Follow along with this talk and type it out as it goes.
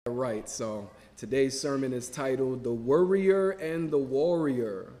Right, so today's sermon is titled The Worrier and the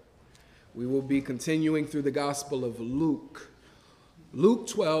Warrior. We will be continuing through the Gospel of Luke. Luke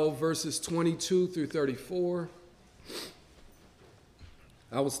 12, verses 22 through 34.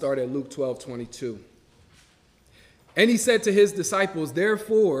 I will start at Luke 12, 22. And he said to his disciples,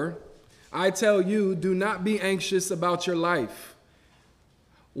 "Therefore, I tell you, do not be anxious about your life,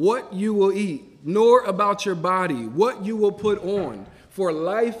 what you will eat, nor about your body, what you will put on. For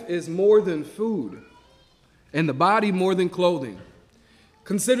life is more than food, and the body more than clothing.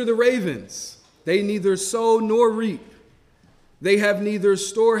 Consider the ravens. They neither sow nor reap. They have neither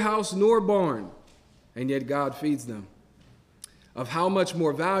storehouse nor barn, and yet God feeds them. Of how much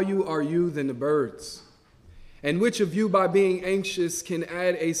more value are you than the birds? And which of you, by being anxious, can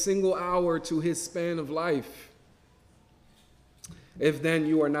add a single hour to his span of life? If then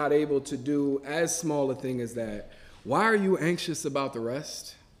you are not able to do as small a thing as that, why are you anxious about the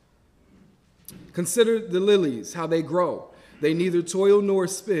rest? Consider the lilies, how they grow. They neither toil nor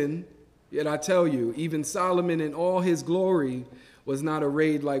spin. Yet I tell you, even Solomon in all his glory was not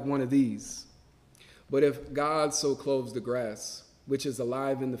arrayed like one of these. But if God so clothes the grass, which is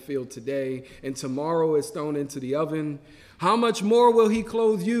alive in the field today, and tomorrow is thrown into the oven, how much more will he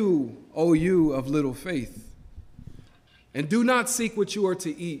clothe you, O you of little faith? And do not seek what you are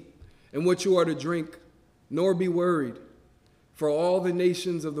to eat and what you are to drink, nor be worried, for all the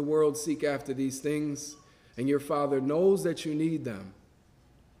nations of the world seek after these things, and your Father knows that you need them.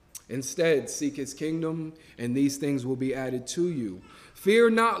 Instead, seek his kingdom, and these things will be added to you.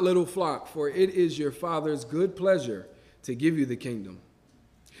 Fear not, little flock, for it is your Father's good pleasure to give you the kingdom.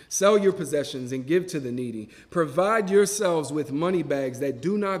 Sell your possessions and give to the needy. Provide yourselves with money bags that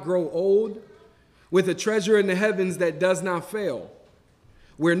do not grow old, with a treasure in the heavens that does not fail,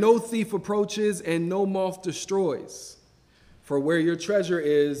 where no thief approaches and no moth destroys. For where your treasure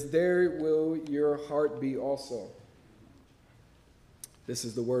is, there will your heart be also." This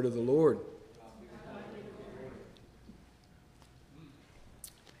is the word of the Lord.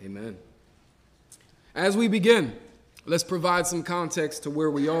 Amen. As we begin, let's provide some context to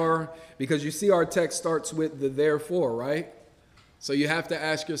where we are, because you see our text starts with the therefore, right? So you have to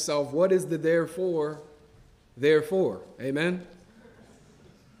ask yourself, what is the therefore? Therefore, amen?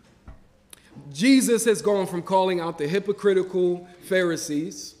 Jesus has gone from calling out the hypocritical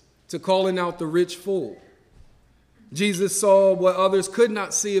Pharisees to calling out the rich fool. Jesus saw what others could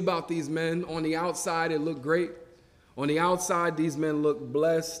not see about these men. On the outside, it looked great. On the outside, these men looked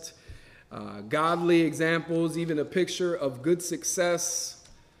blessed, godly examples, even a picture of good success.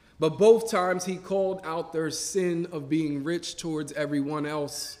 But both times he called out their sin of being rich towards everyone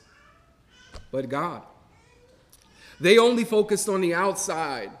else but God. They only focused on the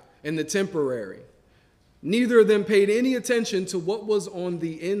outside and the temporary. Neither of them paid any attention to what was on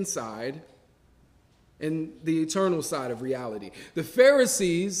the inside and the eternal side of reality. The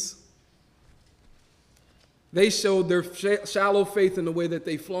Pharisees, they showed their shallow faith in the way that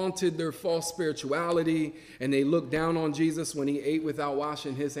they flaunted their false spirituality, and they looked down on Jesus when he ate without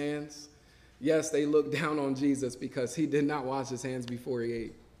washing his hands. Yes, they looked down on Jesus because he did not wash his hands before he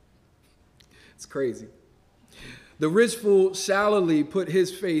ate. It's crazy. The rich fool shallowly put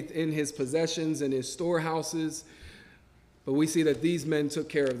his faith in his possessions and his storehouses, but we see that these men took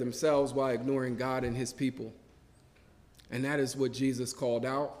care of themselves while ignoring God and his people. And that is what Jesus called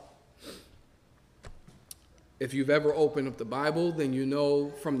out. If you've ever opened up the Bible, then you know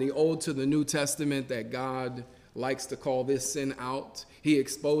from the Old to the New Testament that God likes to call this sin out. He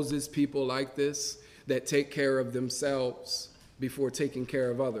exposes people like this that take care of themselves before taking care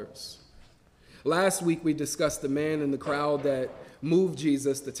of others. Last week, we discussed the man in the crowd that moved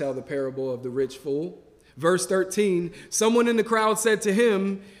Jesus to tell the parable of the rich fool. Verse 13, someone in the crowd said to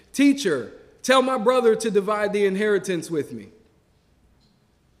him, "Teacher, tell my brother to divide the inheritance with me."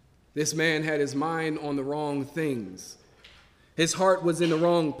 This man had his mind on the wrong things. His heart was in the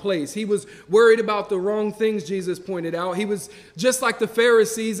wrong place. He was worried about the wrong things, Jesus pointed out. He was just like the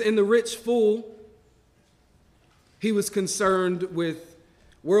Pharisees and the rich fool. He was concerned with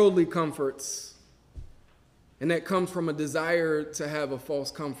worldly comforts, and that comes from a desire to have a false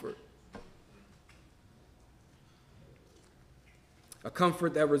comfort. A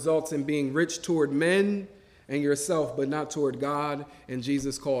comfort that results in being rich toward men and yourself, but not toward God, and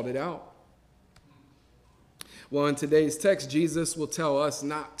Jesus called it out. Well, in today's text, Jesus will tell us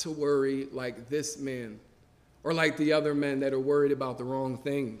not to worry like this man or like the other men that are worried about the wrong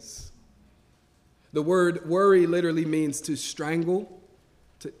things. The word worry literally means to strangle,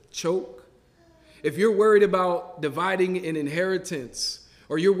 to choke. If you're worried about dividing an inheritance,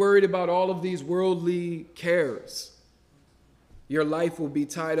 or you're worried about all of these worldly cares, Your life will be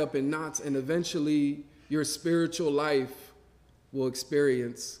tied up in knots, and eventually your spiritual life will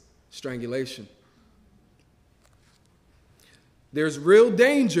experience strangulation. There's real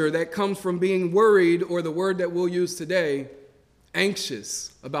danger that comes from being worried, or the word that we'll use today,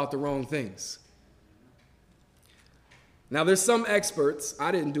 anxious about the wrong things. Now, there's some experts,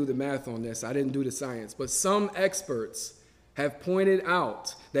 I didn't do the math on this, I didn't do the science, but some experts have pointed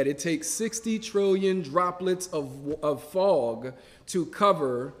out that it takes 60 trillion droplets of fog to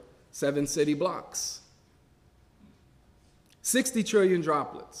cover 7 city blocks. 60 trillion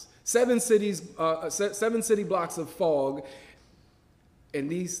droplets. 7 city blocks of fog, and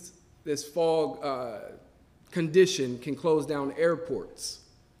this fog condition can close down airports.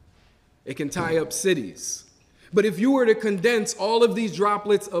 It can tie up cities. But if you were to condense all of these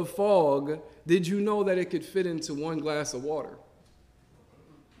droplets of fog, did you know that it could fit into one glass of water?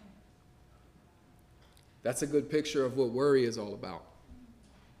 That's a good picture of what worry is all about.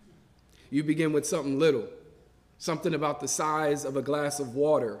 You begin with something little, something about the size of a glass of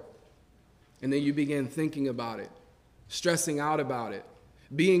water, and then you begin thinking about it, stressing out about it,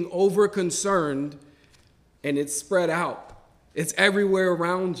 being over concerned, and it's spread out. It's everywhere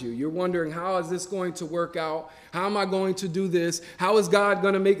around you. You're wondering, how is this going to work out? How am I going to do this? How is God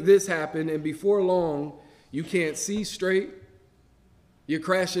going to make this happen? And before long, you can't see straight. You're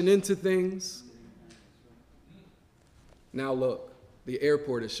crashing into things. Now look, the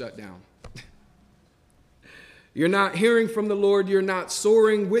airport is shut down. You're not hearing from the Lord. You're not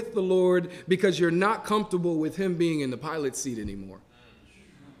soaring with the Lord because you're not comfortable with him being in the pilot seat anymore.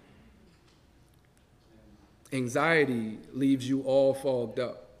 Anxiety leaves you all fogged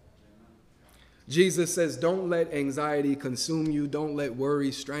up. Jesus says, don't let anxiety consume you. Don't let worry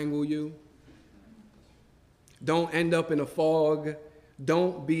strangle you. Don't end up in a fog.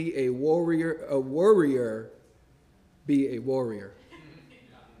 Don't be a warrior. A worrier, be a warrior.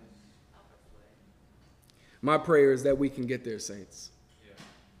 My prayer is that we can get there, saints.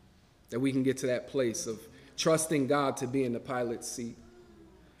 That we can get to that place of trusting God to be in the pilot seat.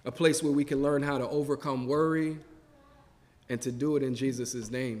 A place where we can learn how to overcome worry and to do it in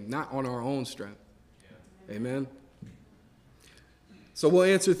Jesus' name, not on our own strength. Amen. So we'll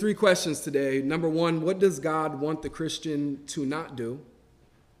answer 3 questions today. Number 1, what does God want the Christian to not do?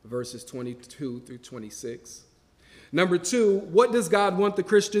 Verses 22 through 26. Number 2, what does God want the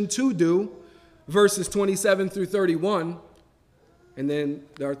Christian to do? Verses 27 through 31. And then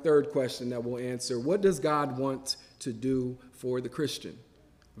our third question that we'll answer, what does God want to do for the Christian?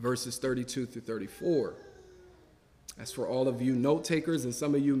 Verses 32 through 34. That's for all of you note takers and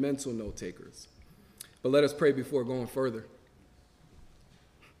some of you mental note takers. But let us pray before going further.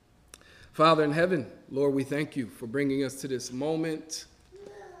 Father in heaven, Lord, we thank you for bringing us to this moment.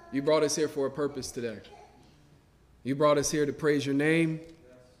 You brought us here for a purpose today. You brought us here to praise your name,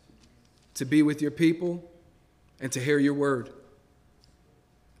 to be with your people, and to hear your word.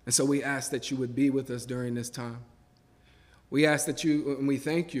 And so we ask that you would be with us during this time. We ask that you, and we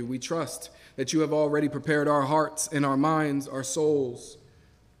thank you, we trust that you have already prepared our hearts and our minds, our souls,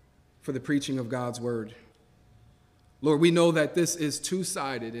 for the preaching of God's word. Lord, we know that this is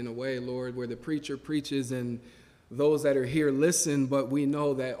two-sided in a way, Lord, where the preacher preaches and those that are here listen, but we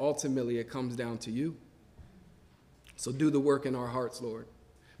know that ultimately it comes down to you. So do the work in our hearts, Lord.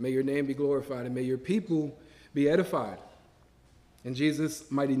 May your name be glorified and may your people be edified. In Jesus'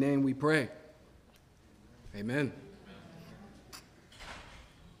 mighty name we pray. Amen.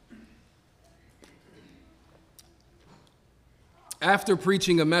 After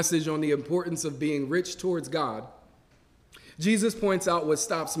preaching a message on the importance of being rich towards God, Jesus points out what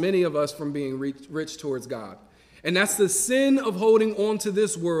stops many of us from being rich towards God. And that's the sin of holding on to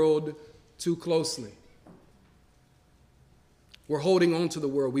this world too closely. We're holding on to the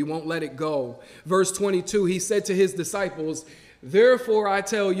world. We won't let it go. Verse 22, he said to his disciples, "Therefore I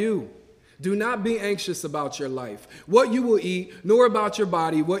tell you, do not be anxious about your life, what you will eat, nor about your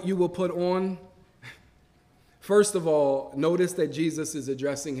body, what you will put on." First of all, notice that Jesus is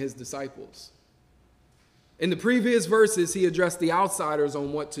addressing his disciples. In the previous verses, he addressed the outsiders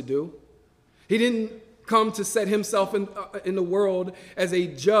on what to do. He didn't come to set himself in the world as a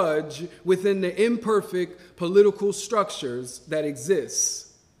judge within the imperfect political structures that exist.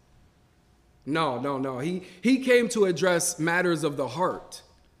 No. He came to address matters of the heart.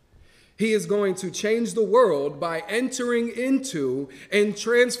 He is going to change the world by entering into and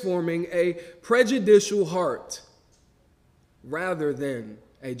transforming a prejudicial heart rather than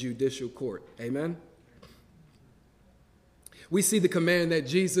a judicial court. Amen? We see the command that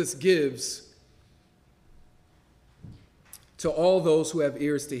Jesus gives to all those who have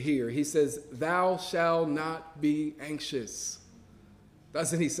ears to hear. He says, "Thou shalt not be anxious."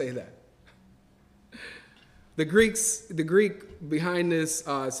 Doesn't he say that? The Greek behind this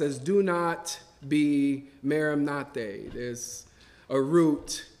says, do not be merimnate. There's a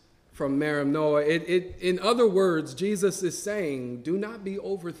root from merimnoa. In other words, Jesus is saying, do not be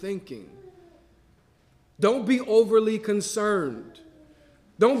overthinking. Don't be overly concerned.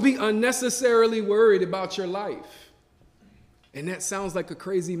 Don't be unnecessarily worried about your life. And that sounds like a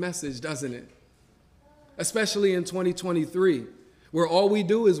crazy message, doesn't it? Especially in 2023, where all we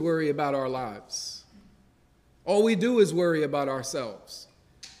do is worry about our lives. All we do is worry about ourselves.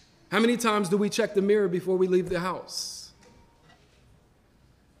 How many times do we check the mirror before we leave the house?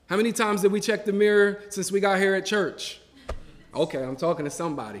 How many times did we check the mirror since we got here at church? Okay, I'm talking to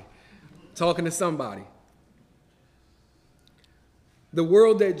somebody. The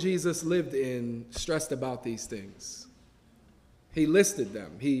world that Jesus lived in stressed about these things. He listed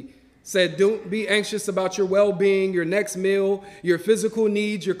them. He said, don't be anxious about your well-being, your next meal, your physical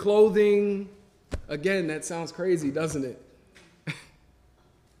needs, your clothing. Again, that sounds crazy, doesn't it?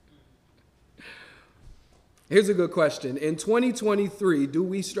 Here's a good question. In 2023, do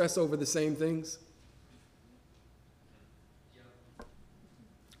we stress over the same things?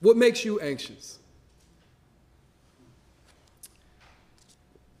 What makes you anxious?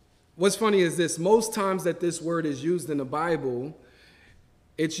 What's funny is this. Most times that this word is used in the Bible,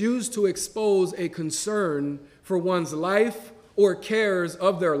 it's used to expose a concern for one's life or cares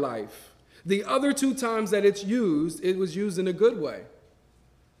of their life. The other two times that it's used, it was used in a good way.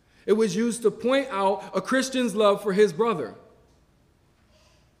 It was used to point out a Christian's love for his brother.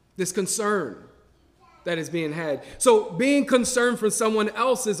 This concern that is being had. So being concerned for someone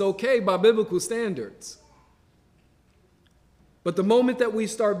else is okay by biblical standards. But the moment that we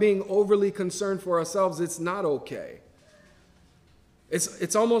start being overly concerned for ourselves, it's not okay.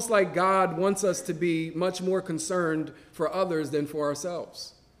 It's almost like God wants us to be much more concerned for others than for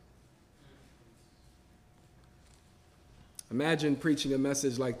ourselves. Imagine preaching a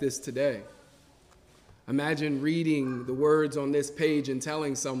message like this today. Imagine reading the words on this page and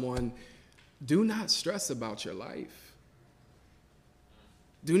telling someone, do not stress about your life.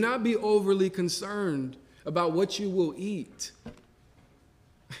 Do not be overly concerned about what you will eat.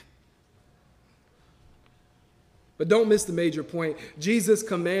 But don't miss the major point. Jesus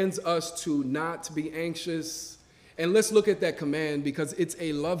commands us to not be anxious. And let's look at that command because it's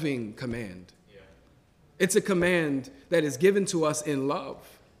a loving command. It's a command that is given to us in love.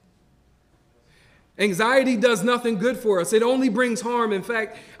 Anxiety does nothing good for us. It only brings harm. In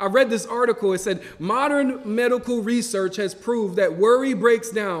fact, I read this article. It said, modern medical research has proved that worry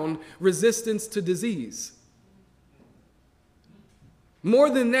breaks down resistance to disease. More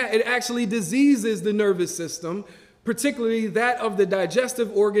than that, it actually diseases the nervous system, particularly that of the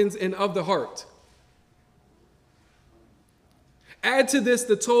digestive organs and of the heart. Add to this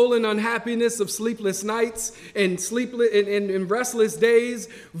the toll and unhappiness of sleepless nights and restless days,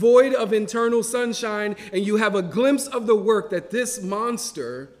 void of internal sunshine, and you have a glimpse of the work that this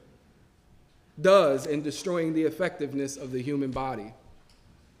monster does in destroying the effectiveness of the human body.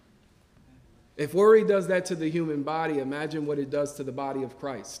 If worry does that to the human body, imagine what it does to the body of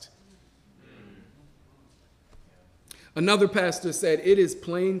Christ. Another pastor said, it is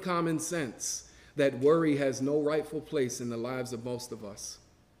plain common sense that worry has no rightful place in the lives of most of us.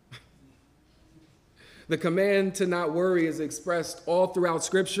 The command to not worry is expressed all throughout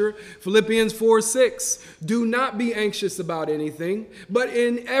Scripture. Philippians 4:6, do not be anxious about anything, but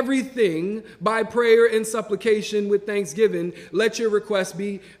in everything, by prayer and supplication with thanksgiving, let your requests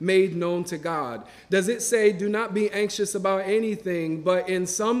be made known to God. Does it say, do not be anxious about anything, but in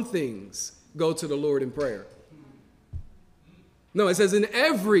some things, go to the Lord in prayer? No, it says in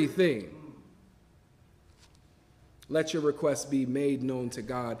everything, let your requests be made known to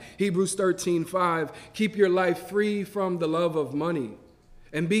God. Hebrews 13:5, keep your life free from the love of money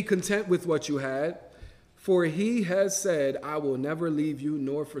and be content with what you had, for he has said, I will never leave you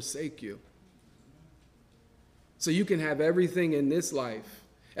nor forsake you. So you can have everything in this life,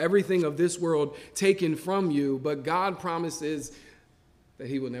 everything of this world taken from you, but God promises that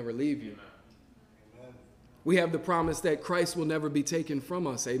he will never leave you. Amen. We have the promise that Christ will never be taken from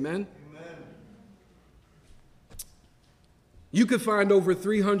us. Amen. You could find over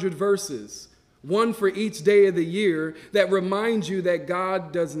 300 verses, one for each day of the year, that remind you that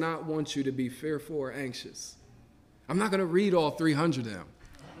God does not want you to be fearful or anxious. I'm not going to read all 300 of them.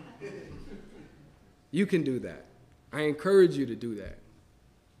 You can do that. I encourage you to do that.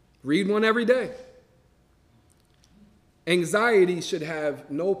 Read one every day. Anxiety should have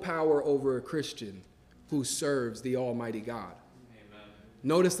no power over a Christian who serves the Almighty God. Amen.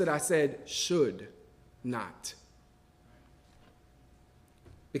 Notice that I said should not.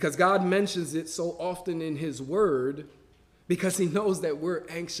 Because God mentions it so often in his word, because he knows that we're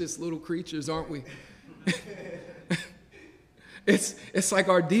anxious little creatures, aren't we? It's like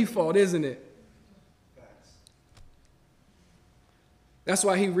our default, isn't it? That's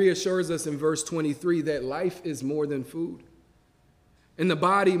why he reassures us in verse 23 that life is more than food, and the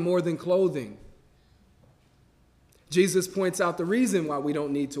body more than clothing. Jesus points out the reason why we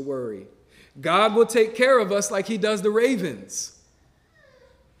don't need to worry. God will take care of us like he does the ravens.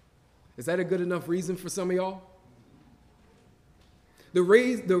 Is that a good enough reason for some of y'all? The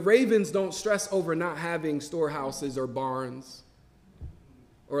ravens don't stress over not having storehouses or barns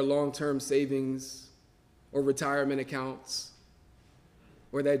or long-term savings or retirement accounts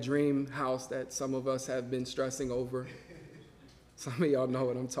or that dream house that some of us have been stressing over. Some of y'all know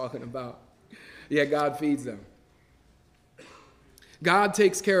what I'm talking about. Yeah, God feeds them. God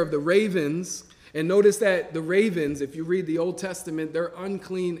takes care of the ravens. And notice that the ravens, if you read the Old Testament, they're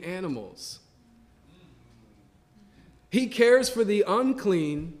unclean animals. He cares for the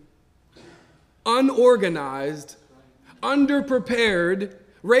unclean, unorganized, underprepared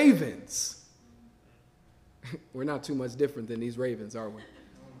ravens. We're not too much different than these ravens, are we?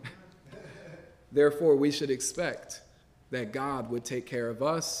 Therefore, we should expect that God would take care of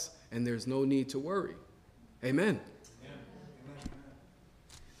us, and there's no need to worry. Amen.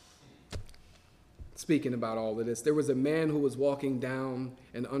 Speaking about all of this, there was a man who was walking down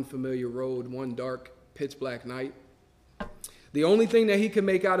an unfamiliar road one dark, pitch black night. The only thing that he could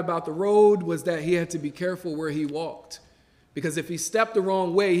make out about the road was that he had to be careful where he walked, because if he stepped the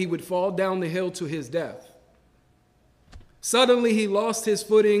wrong way, he would fall down the hill to his death. Suddenly, he lost his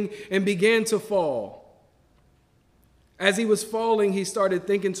footing and began to fall. As he was falling, he started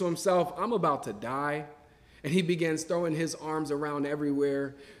thinking to himself, I'm about to die. And he began throwing his arms around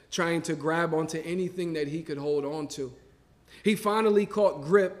everywhere, trying to grab onto anything that he could hold on to. He finally caught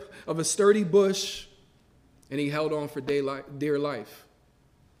grip of a sturdy bush, and he held on for dear life.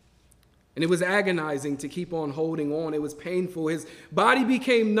 And it was agonizing to keep on holding on. It was painful. His body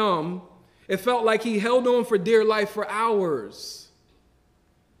became numb. It felt like he held on for dear life for hours.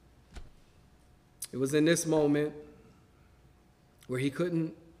 It was in this moment where he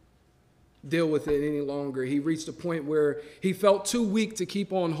couldn't deal with it any longer. He reached a point where he felt too weak to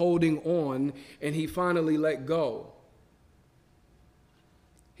keep on holding on, and he finally let go.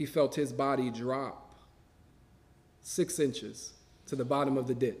 He felt his body drop 6 inches to the bottom of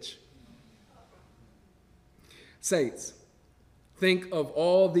the ditch. Saints, think of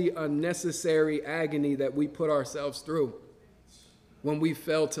all the unnecessary agony that we put ourselves through when we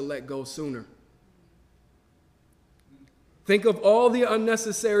fail to let go sooner. Think of all the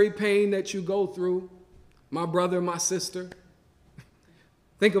unnecessary pain that you go through, my brother, my sister.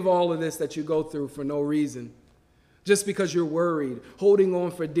 Think of all of this that you go through for no reason, just because you're worried, holding on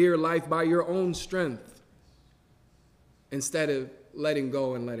for dear life by your own strength, instead of letting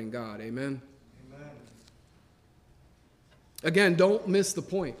go and letting God. Amen? Amen. Again, don't miss the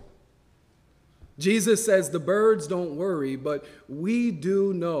point. Jesus says the birds don't worry, but we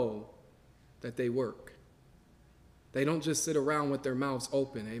do know that they work. They don't just sit around with their mouths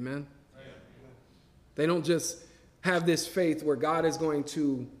open. Amen? They don't just have this faith where God is going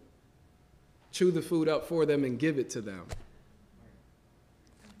to chew the food up for them and give it to them.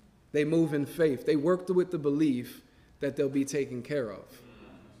 They move in faith. They work with the belief that they'll be taken care of.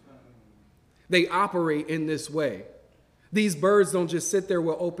 They operate in this way. These birds don't just sit there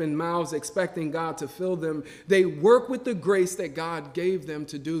with open mouths expecting God to fill them. They work with the grace that God gave them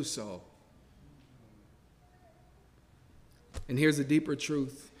to do so. And here's a deeper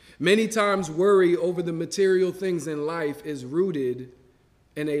truth. Many times worry over the material things in life is rooted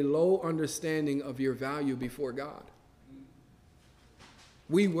in a low understanding of your value before God.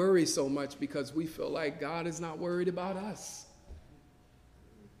 We worry so much because we feel like God is not worried about us.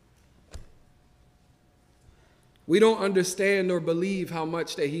 We don't understand or believe how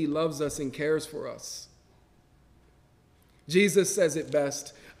much that he loves us and cares for us. Jesus says it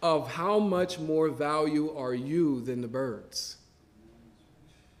best, of how much more value are you than the birds?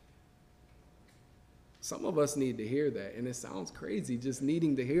 Some of us need to hear that, and it sounds crazy just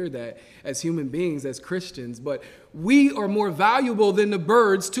needing to hear that as human beings, as Christians, but we are more valuable than the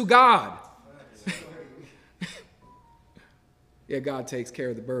birds to God. Yeah, God takes care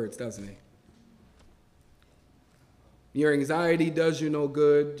of the birds, doesn't he? Your anxiety does you no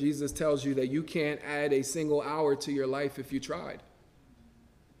good. Jesus tells you that you can't add a single hour to your life if you tried.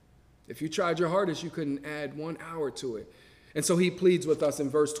 If you tried your hardest, you couldn't add 1 hour to it. And so he pleads with us in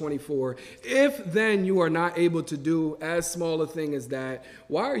verse 24, if then you are not able to do as small a thing as that,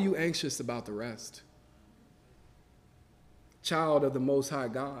 why are you anxious about the rest? child of the Most High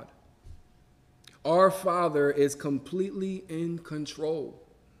God. Our Father is completely in control.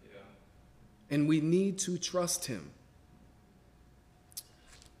 And we need to trust him.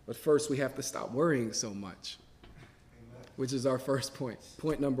 But first, we have to stop worrying so much, which is our first point.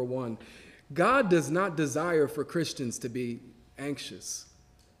 Point number one, God does not desire for Christians to be anxious.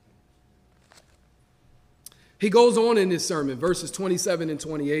 He goes on in his sermon, verses 27 and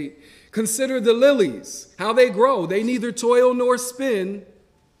 28. Consider the lilies, how they grow. They neither toil nor spin.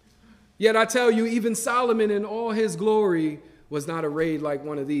 Yet I tell you, even Solomon in all his glory was not arrayed like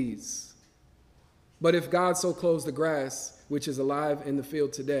one of these. But if God so clothes the grass, which is alive in the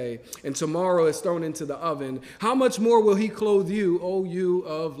field today, and tomorrow is thrown into the oven, how much more will he clothe you, O you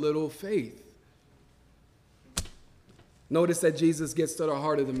of little faith? Notice that Jesus gets to the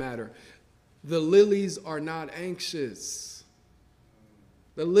heart of the matter. The lilies are not anxious.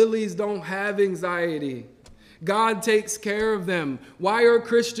 The lilies don't have anxiety. God takes care of them. Why are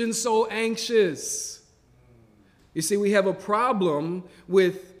Christians so anxious? You see, we have a problem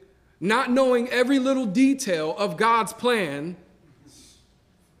with not knowing every little detail of God's plan.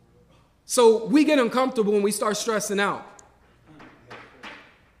 So we get uncomfortable when we start stressing out.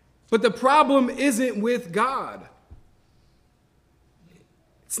 But the problem isn't with God.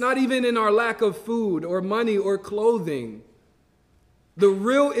 It's not even in our lack of food or money or clothing. The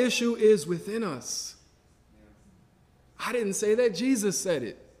real issue is within us. I didn't say that. Jesus said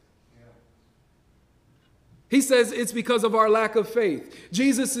it. He says it's because of our lack of faith.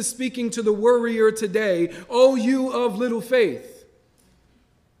 Jesus is speaking to the worrier today. O you of little faith.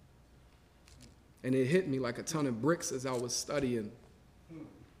 And it hit me like a ton of bricks as I was studying,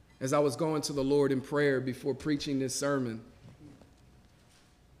 as I was going to the Lord in prayer before preaching this sermon.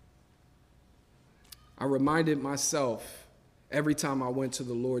 I reminded myself every time I went to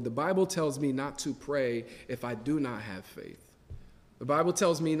the Lord, the Bible tells me not to pray if I do not have faith. The Bible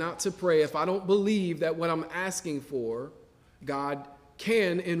tells me not to pray if I don't believe that what I'm asking for, God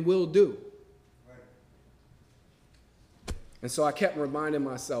can and will do. And so I kept reminding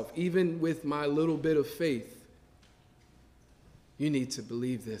myself, even with my little bit of faith, you need to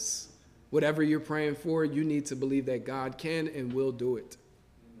believe this. Whatever you're praying for, you need to believe that God can and will do it.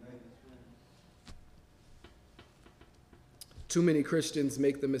 Too many Christians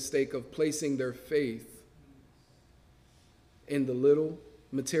make the mistake of placing their faith in the little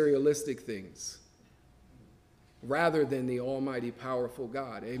materialistic things rather than the almighty, powerful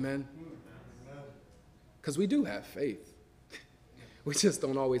God. Amen? Because we do have faith. We just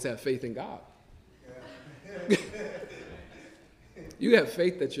don't always have faith in God. You have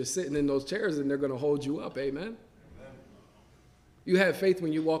faith that you're sitting in those chairs and they're going to hold you up. Amen? You had faith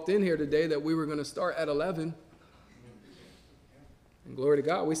when you walked in here today that we were going to start at 11. And glory to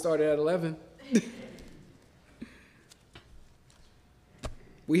God, we started at 11.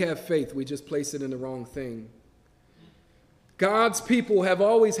 We have faith, we just place it in the wrong thing. God's people have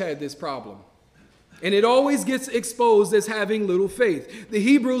always had this problem. And it always gets exposed as having little faith. The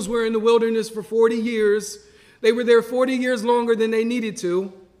Hebrews were in the wilderness for 40 years. They were there 40 years longer than they needed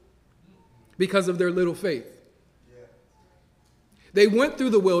to because of their little faith. They went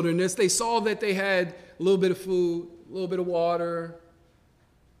through the wilderness. They saw that they had a little bit of food, a little bit of water.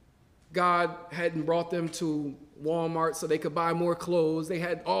 God hadn't brought them to Walmart so they could buy more clothes. They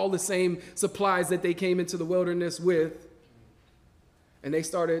had all the same supplies that they came into the wilderness with. And they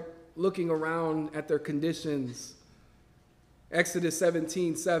started looking around at their conditions. Exodus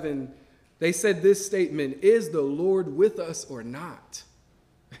 17:7, they said this statement, "Is the Lord with us or not?"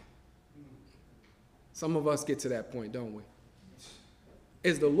 Some of us get to that point, don't we?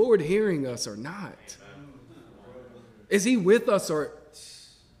 Is the Lord hearing us or not? Is he with us or...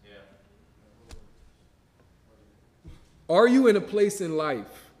 Are you in a place in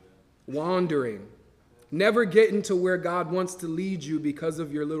life, wandering, never getting to where God wants to lead you because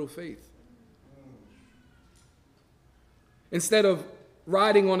of your little faith? Instead of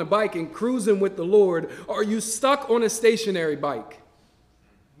riding on a bike and cruising with the Lord, are you stuck on a stationary bike?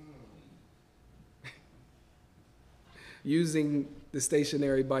 Using the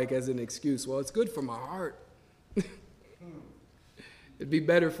stationary bike as an excuse. Well, it's good for my heart. It'd be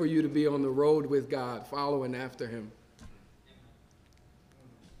better for you to be on the road with God, following after him.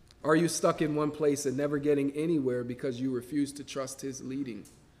 Are you stuck in one place and never getting anywhere because you refuse to trust his leading?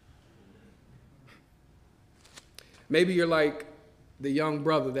 Maybe you're like the young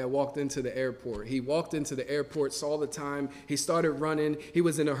brother that walked into the airport. He walked into the airport, saw the time. He started running. He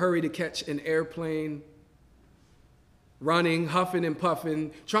was in a hurry to catch an airplane. Running, huffing and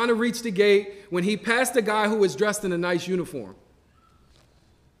puffing, trying to reach the gate when he passed a guy who was dressed in a nice uniform.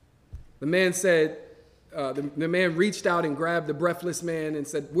 The man said, the man reached out and grabbed the breathless man and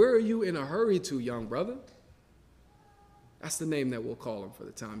said, "Where are you in a hurry to, young brother?" That's the name that we'll call him for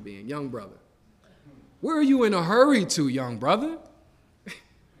the time being, young brother. "Where are you in a hurry to, young brother?"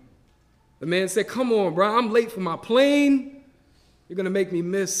 The man said, "Come on, bro, I'm late for my plane. You're going to make me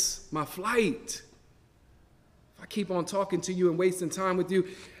miss my flight if I keep on talking to you and wasting time with you."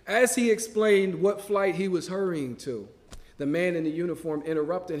 As he explained what flight he was hurrying to, the man in the uniform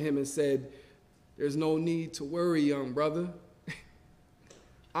interrupted him and said, "There's no need to worry, young brother.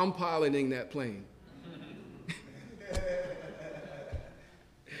 I'm piloting that plane."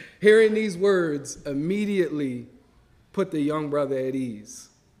 Hearing these words immediately put the young brother at ease.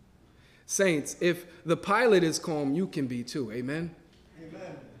 Saints, if the pilot is calm, you can be too. Amen?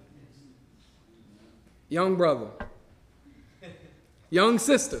 Amen. Young brother, young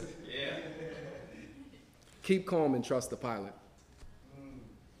sister, keep calm and trust the pilot.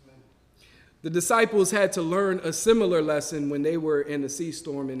 The disciples had to learn a similar lesson when they were in a sea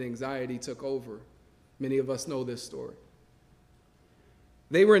storm and anxiety took over. Many of us know this story.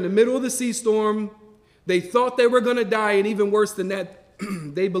 They were in the middle of the sea storm. They thought they were going to die, and even worse than that,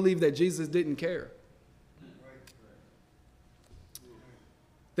 they believed that Jesus didn't care.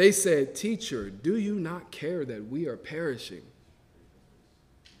 They said, "Teacher, do you not care that we are perishing?"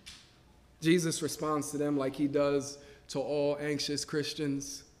 Jesus responds to them like he does to all anxious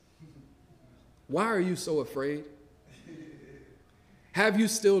Christians. "Why are you so afraid? Have you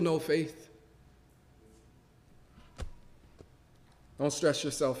still no faith?" Don't stress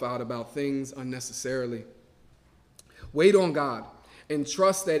yourself out about things unnecessarily. Wait on God and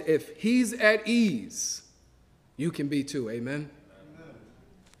trust that if he's at ease, you can be too. Amen?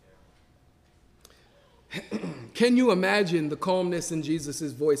 Can you imagine the calmness in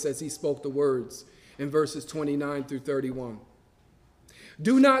Jesus' voice as he spoke the words in verses 29 through 31?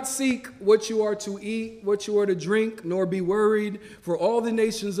 "Do not seek what you are to eat, what you are to drink, nor be worried, for all the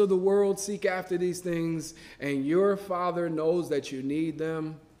nations of the world seek after these things, and your Father knows that you need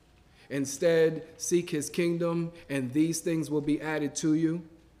them. Instead, seek his kingdom, and these things will be added to you."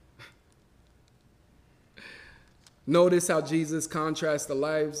 Notice how Jesus contrasts the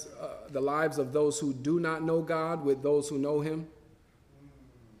lives of those who do not know God with those who know him.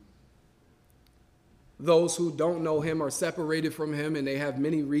 Those who don't know him are separated from him, and they have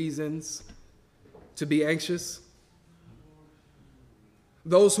many reasons to be anxious.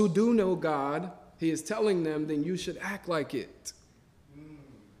 Those who do know God, he is telling them, then you should act like it.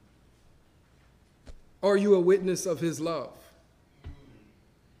 Are you a witness of his love?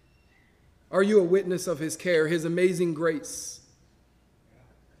 Are you a witness of his care, his amazing grace?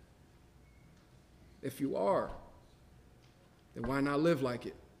 If you are, then why not live like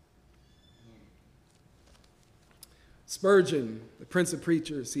it? Spurgeon, the Prince of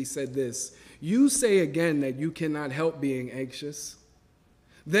Preachers, he said this: "You say again that you cannot help being anxious.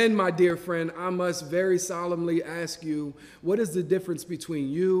 Then, my dear friend, I must very solemnly ask you, what is the difference between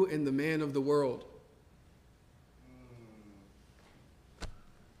you and the man of the world?"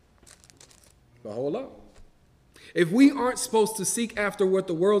 But hold up. If we aren't supposed to seek after what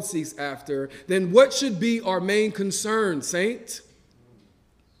the world seeks after, then what should be our main concern, saint?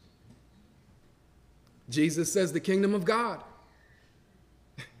 Jesus says the kingdom of God.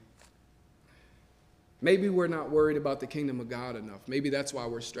 Maybe we're not worried about the kingdom of God enough. Maybe that's why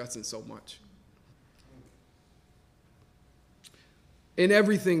we're stressing so much. In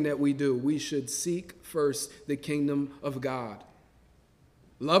everything that we do, we should seek first the kingdom of God.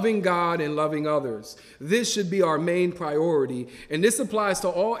 Loving God and loving others. This should be our main priority, and this applies to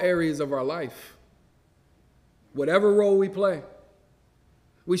all areas of our life. Whatever role we play.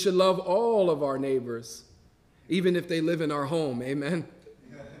 We should love all of our neighbors, even if they live in our home. Amen?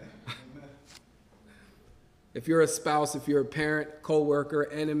 If you're a spouse, if you're a parent, co-worker,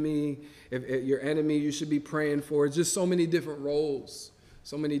 enemy, if your enemy, you should be praying for. It's just so many different roles,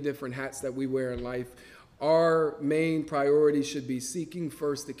 so many different hats that we wear in life. Our main priority should be seeking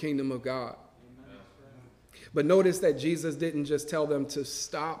first the kingdom of God. Amen. But notice that Jesus didn't just tell them to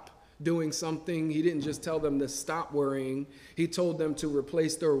stop doing something. He didn't just tell them to stop worrying. He told them to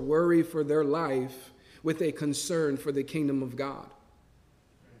replace their worry for their life with a concern for the kingdom of God.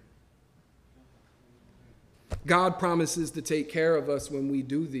 God promises to take care of us when we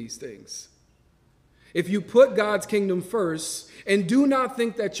do these things. If you put God's kingdom first and do not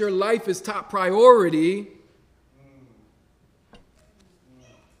think that your life is top priority,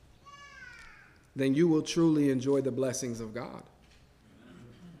 then you will truly enjoy the blessings of God.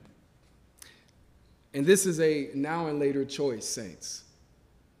 And this is a now and later choice, saints.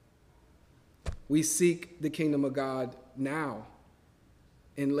 We seek the kingdom of God now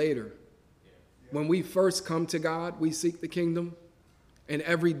and later. When we first come to God, we seek the kingdom. And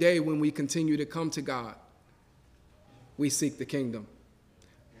every day when we continue to come to God, we seek the kingdom.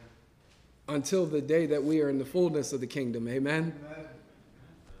 Until the day that we are in the fullness of the kingdom. Amen? Amen.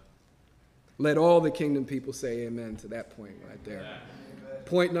 Let all the kingdom people say amen to that point right there. Amen.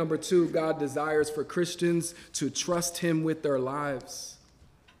 Point number 2, God desires for Christians to trust him with their lives.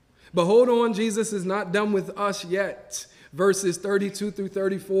 But hold on, Jesus is not done with us yet. Verses 32 through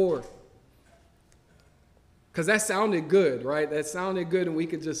 34. Because that sounded good, right? That sounded good, and we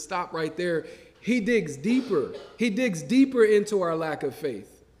could just stop right there. He digs deeper. He digs deeper into our lack of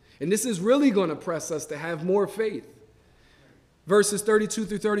faith. And this is really going to press us to have more faith. Verses 32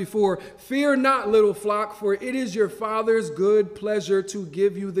 through 34. Fear not, little flock, for it is your Father's good pleasure to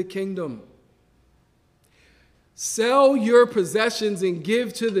give you the kingdom. Sell your possessions and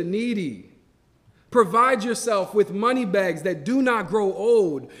give to the needy. Provide yourself with money bags that do not grow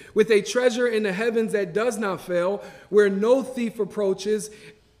old, with a treasure in the heavens that does not fail, where no thief approaches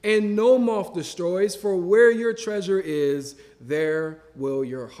and no moth destroys. For where your treasure is, there will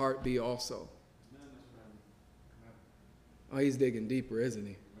your heart be also. Oh, he's digging deeper, isn't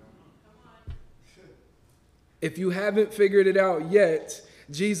he? If you haven't figured it out yet,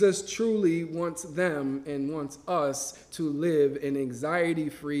 Jesus truly wants them and wants us to live an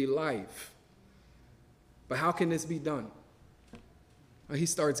anxiety-free life. But how can this be done? Well, he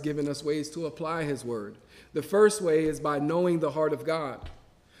starts giving us ways to apply his word. The first way is by knowing the heart of God.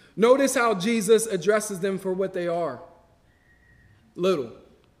 Notice how Jesus addresses them for what they are. Little,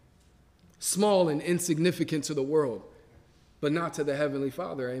 small, and insignificant to the world, but not to the Heavenly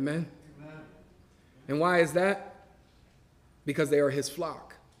Father. Amen? Amen. And why is that? Because they are his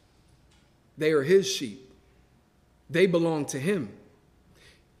flock. They are his sheep. They belong to him.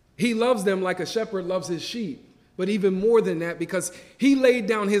 He loves them like a shepherd loves his sheep, but even more than that, because he laid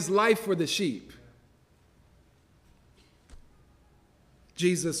down his life for the sheep.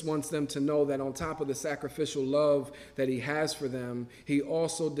 Jesus wants them to know that on top of the sacrificial love that he has for them, he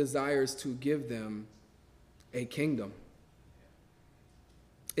also desires to give them a kingdom.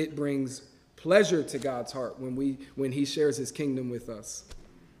 It brings pleasure to God's heart when he shares his kingdom with us.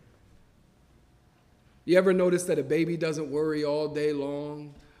 You ever notice that a baby doesn't worry all day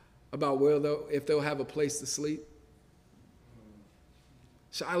long about if they'll have a place to sleep?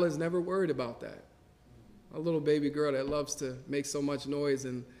 Shyla's never worried about that. A little baby girl that loves to make so much noise,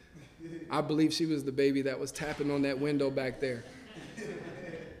 and I believe she was the baby that was tapping on that window back there.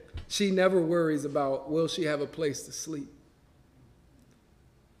 She never worries about, will she have a place to sleep?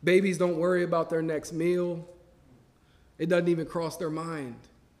 Babies don't worry about their next meal. It doesn't even cross their mind.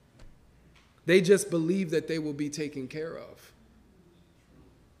 They just believe that they will be taken care of.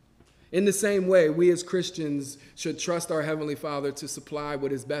 In the same way, we as Christians should trust our Heavenly Father to supply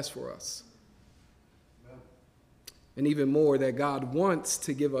what is best for us. And even more, that God wants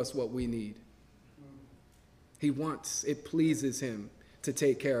to give us what we need. He wants, it pleases him to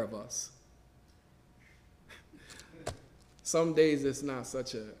take care of us. Some days it's not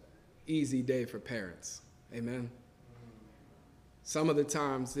such an easy day for parents. Amen. Some of the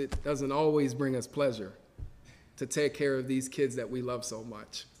times it doesn't always bring us pleasure to take care of these kids that we love so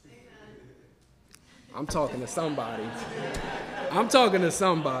much. I'm talking to somebody.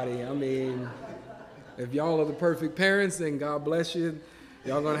 I mean, if y'all are the perfect parents, then God bless you.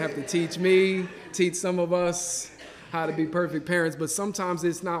 Y'all going to have to teach some of us how to be perfect parents. But sometimes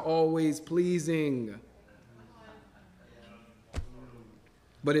it's not always pleasing.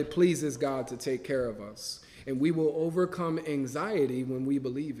 But it pleases God to take care of us. And we will overcome anxiety when we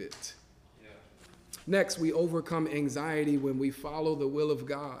believe it. Yeah. Next, we overcome anxiety when we follow the will of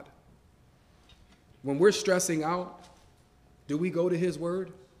God. When we're stressing out, do we go to his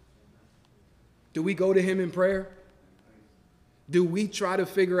word? Do we go to him in prayer? Do we try to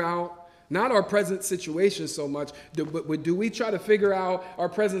figure out, not our present situation so much, but do we try to figure out our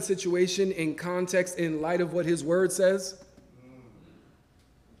present situation in context in light of what his word says?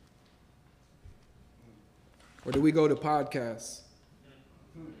 Or do we go to podcasts?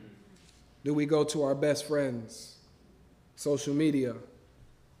 Do we go to our best friends, social media,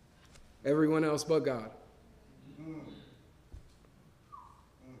 everyone else but God?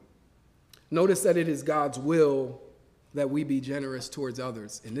 Notice that it is God's will that we be generous towards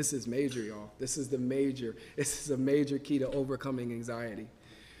others. And this is major, y'all. This is a major key to overcoming anxiety.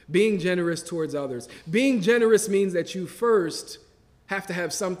 Being generous towards others. Being generous means that you first have to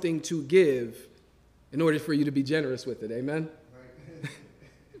have something to give in order for you to be generous with it. Amen? Right.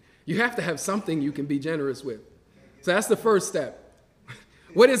 You have to have something you can be generous with. So that's the first step.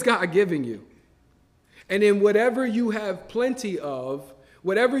 What is God giving you? And in whatever you have plenty of,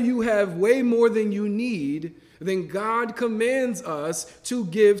 whatever you have way more than you need, then God commands us to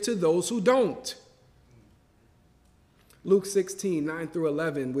give to those who don't. Luke 16, 9 through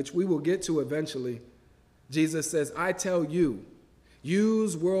 11, which we will get to eventually, Jesus says, I tell you,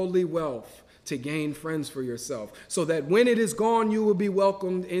 use worldly wealth to gain friends for yourself, so that when it is gone, you will be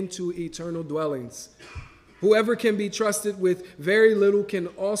welcomed into eternal dwellings. Whoever can be trusted with very little can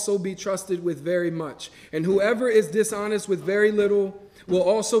also be trusted with very much. And whoever is dishonest with very little will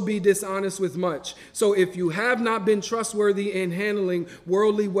also be dishonest with much. So if you have not been trustworthy in handling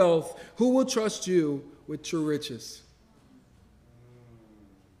worldly wealth, who will trust you with true riches?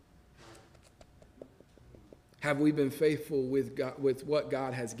 Have we been faithful with God, with what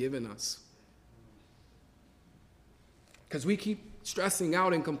God has given us? Because we keep stressing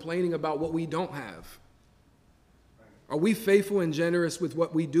out and complaining about what we don't have. Are we faithful and generous with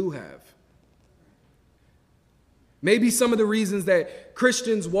what we do have? Maybe some of the reasons that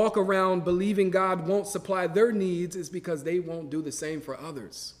Christians walk around believing God won't supply their needs is because they won't do the same for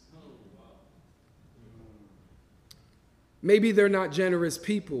others. Maybe they're not generous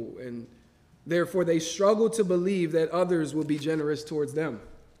people, and therefore they struggle to believe that others will be generous towards them.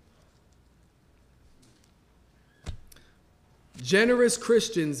 Generous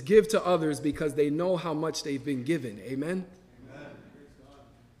Christians give to others because they know how much they've been given. Amen? Amen.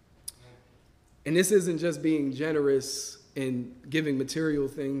 And this isn't just being generous in giving material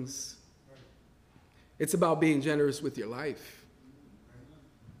things. It's about being generous with your life.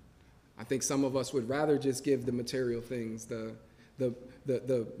 I think some of us would rather just give the material things, the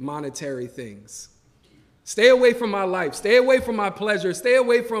monetary things. Stay away from my life. Stay away from my pleasure. Stay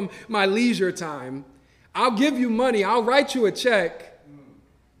away from my leisure time. I'll give you money. I'll write you a check.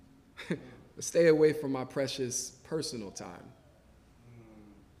 But stay away from my precious personal time.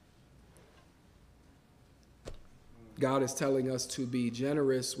 God is telling us to be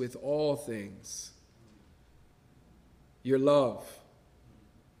generous with all things. Your love,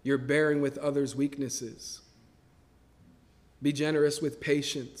 your bearing with others' weaknesses. Be generous with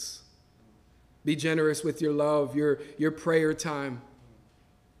patience. Be generous with your love, your prayer time,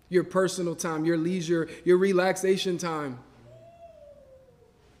 your personal time, your leisure, your relaxation time,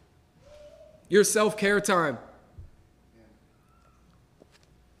 your self-care time.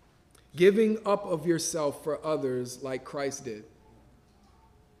 Giving up of yourself for others like Christ did.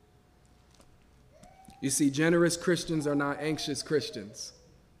 You see, generous Christians are not anxious Christians.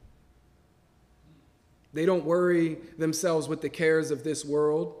 They don't worry themselves with the cares of this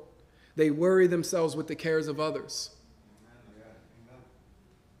world. They worry themselves with the cares of others.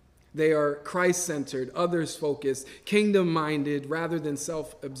 They are Christ-centered, others-focused, kingdom-minded, rather than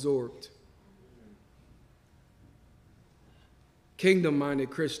self-absorbed.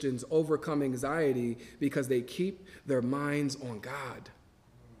 Kingdom-minded Christians overcome anxiety because they keep their minds on God.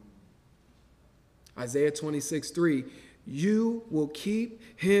 Isaiah 26:3, you will keep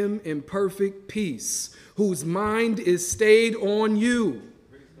him in perfect peace, whose mind is stayed on you.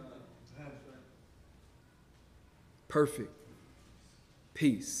 Perfect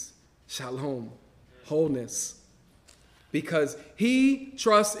peace, shalom, wholeness, because he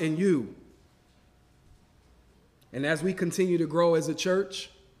trusts in you. And as we continue to grow as a church,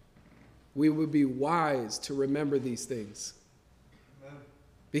 we would be wise to remember these things.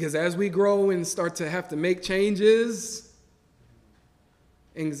 Because as we grow and start to have to make changes,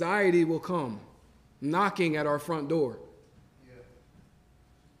 anxiety will come knocking at our front door.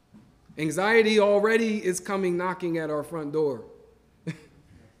 Anxiety already is coming knocking at our front door.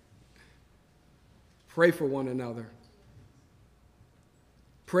 Pray for one another.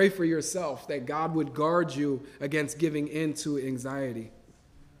 Pray for yourself that God would guard you against giving in to anxiety.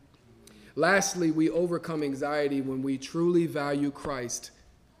 Lastly, we overcome anxiety when we truly value Christ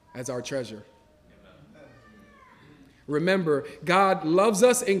as our treasure. Remember, God loves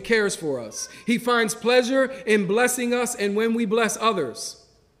us and cares for us. He finds pleasure in blessing us and when we bless others.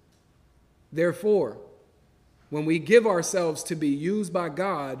 Therefore, when we give ourselves to be used by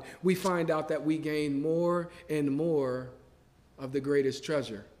God, we find out that we gain more and more of the greatest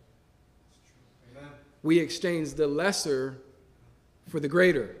treasure. Amen. We exchange the lesser for the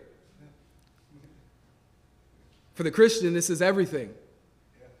greater. For the Christian, this is everything.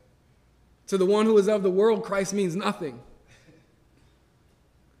 To the one who is of the world, Christ means nothing.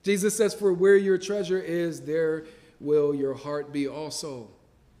 Jesus says, for where your treasure is, there will your heart be also.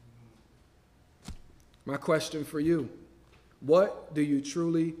 My question for you, what do you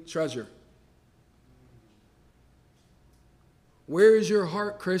truly treasure? Where is your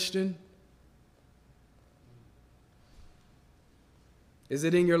heart, Christian? Is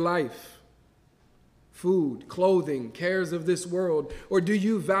it in your life? food, clothing, cares of this world? Or do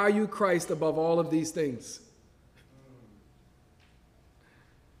you value Christ above all of these things?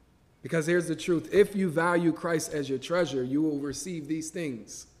 Because here's the truth. If you value Christ as your treasure, you will receive these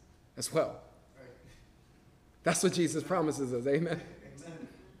things as well. That's what Jesus promises us. Amen.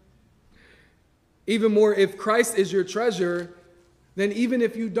 Even more, if Christ is your treasure, then even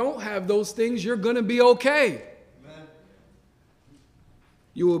if you don't have those things, you're going to be okay. Amen.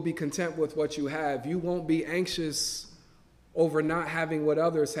 You will be content with what you have. You won't be anxious over not having what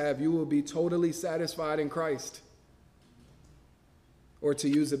others have. You will be totally satisfied in Christ. Or to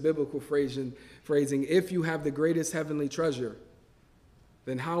use a biblical phrasing, if you have the greatest heavenly treasure,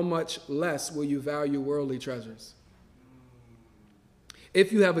 then how much less will you value worldly treasures?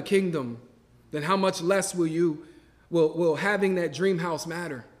 If you have a kingdom, then how much less will having that dream house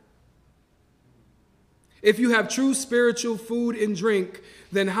matter? If you have true spiritual food and drink,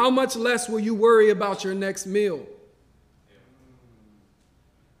 then how much less will you worry about your next meal?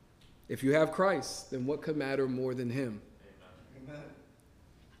 If you have Christ, then what could matter more than him? Amen.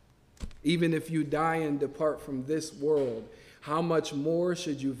 Even if you die and depart from this world, how much more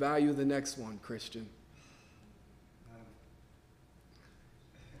should you value the next one, Christian?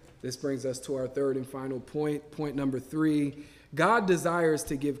 This brings us to our third and final point. Point number 3. God desires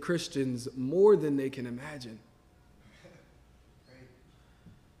to give Christians more than they can imagine.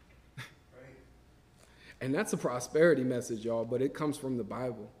 Right. And that's a prosperity message, y'all, but it comes from the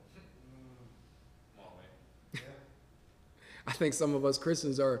Bible. I think some of us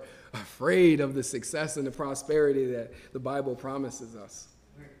Christians are afraid of the success and the prosperity that the Bible promises us.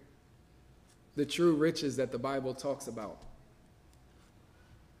 The true riches that the Bible talks about.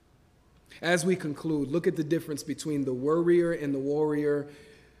 As we conclude, look at the difference between the worrier and the warrior.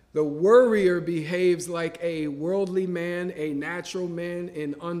 The worrier behaves like a worldly man, a natural man,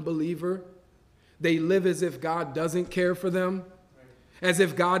 an unbeliever. They live as if God doesn't care for them, as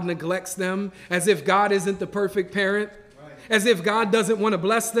if God neglects them, as if God isn't the perfect parent, as if God doesn't want to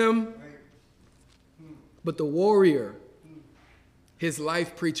bless them. But the warrior, his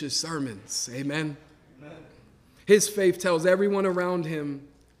life preaches sermons. Amen. His faith tells everyone around him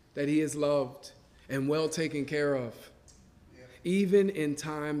that he is loved and well taken care of, even in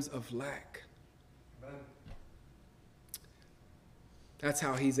times of lack. That's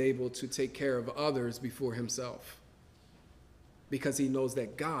how he's able to take care of others before himself, because he knows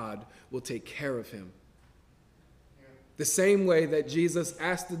that God will take care of him. The same way that Jesus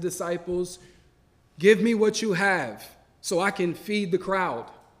asked the disciples, "Give me what you have so I can feed the crowd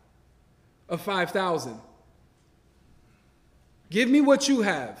of 5,000. Give me what you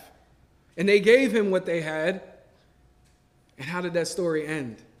have." And they gave him what they had. And how did that story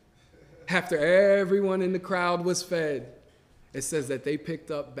end? After everyone in the crowd was fed, it says that they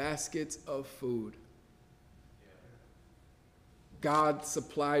picked up baskets of food. God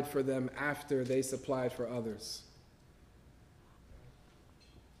supplied for them after they supplied for others.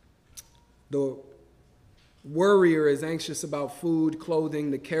 The worrier is anxious about food,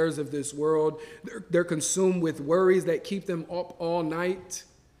 clothing, the cares of this world. They're consumed with worries that keep them up all night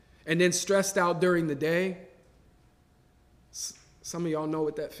and then stressed out during the day. Some of y'all know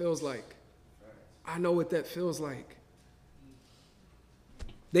what that feels like. I know what that feels like.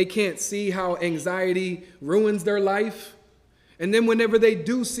 They can't see how anxiety ruins their life. And then whenever they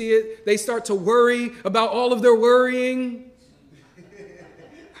do see it, they start to worry about all of their worrying.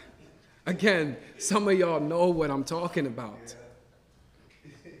 Again, some of y'all know what I'm talking about.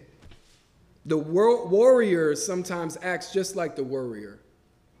 The warrior sometimes acts just like the worrier.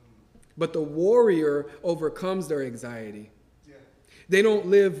 But the warrior overcomes their anxiety. They don't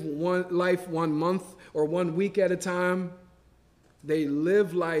live life 1 month or 1 week at a time. They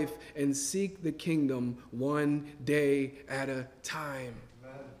live life and seek the kingdom 1 day at a time.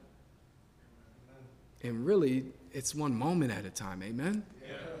 Amen. And really, it's 1 moment at a time. Amen?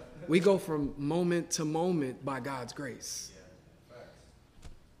 Yeah. We go from moment to moment by God's grace. Yeah.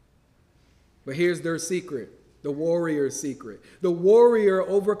 But here's their secret, the warrior's secret. The warrior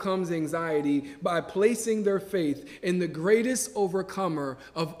overcomes anxiety by placing their faith in the greatest overcomer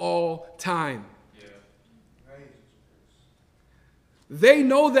of all time. Yeah. Right. They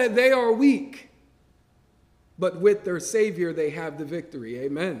know that they are weak, but with their Savior, they have the victory.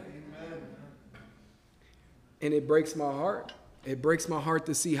 Amen. Amen. And it breaks my heart. It breaks my heart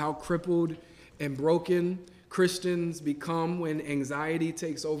to see how crippled and broken Christians become when anxiety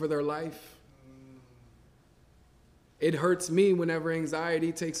takes over their life. It hurts me whenever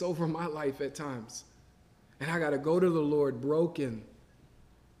anxiety takes over my life at times. And I got to go to the Lord broken.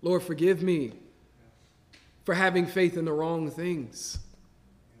 Lord, forgive me for having faith in the wrong things.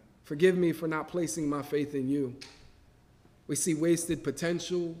 Forgive me for not placing my faith in you. We see wasted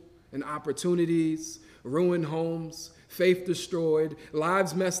potential and opportunities, ruined homes, faith destroyed,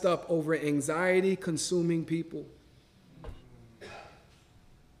 lives messed up over anxiety consuming people.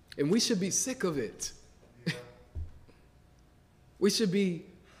 And we should be sick of it. We should be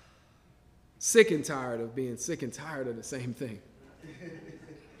sick and tired of being sick and tired of the same thing.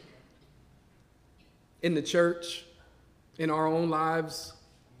 In the church, in our own lives,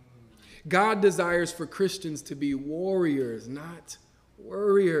 God desires for Christians to be warriors, not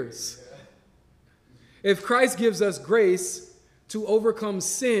worriers. If Christ gives us grace to overcome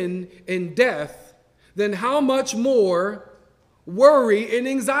sin and death, then how much more worry and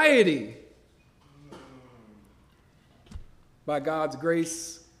anxiety? By God's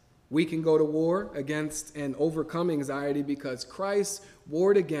grace, we can go to war against and overcome anxiety because Christ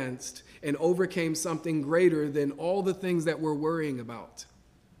warred against and overcame something greater than all the things that we're worrying about.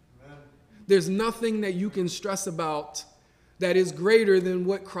 Amen. There's nothing that you can stress about that is greater than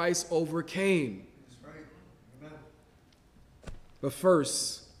what Christ overcame. That's right. Amen. But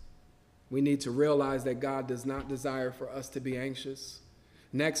first, we need to realize that God does not desire for us to be anxious.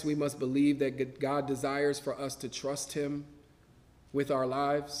 Next, we must believe that God desires for us to trust him with our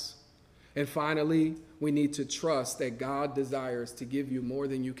lives. And finally, we need to trust that God desires to give you more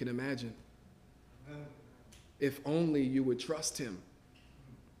than you can imagine. Amen. If only you would trust him.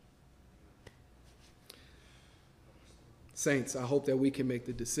 Saints, I hope that we can make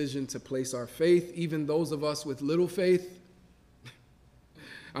the decision to place our faith, even those of us with little faith.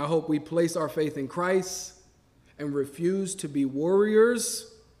 I hope we place our faith in Christ and refuse to be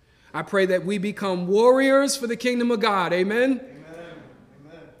warriors. I pray that we become warriors for the kingdom of God. Amen? Amen.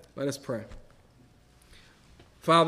 Let us pray.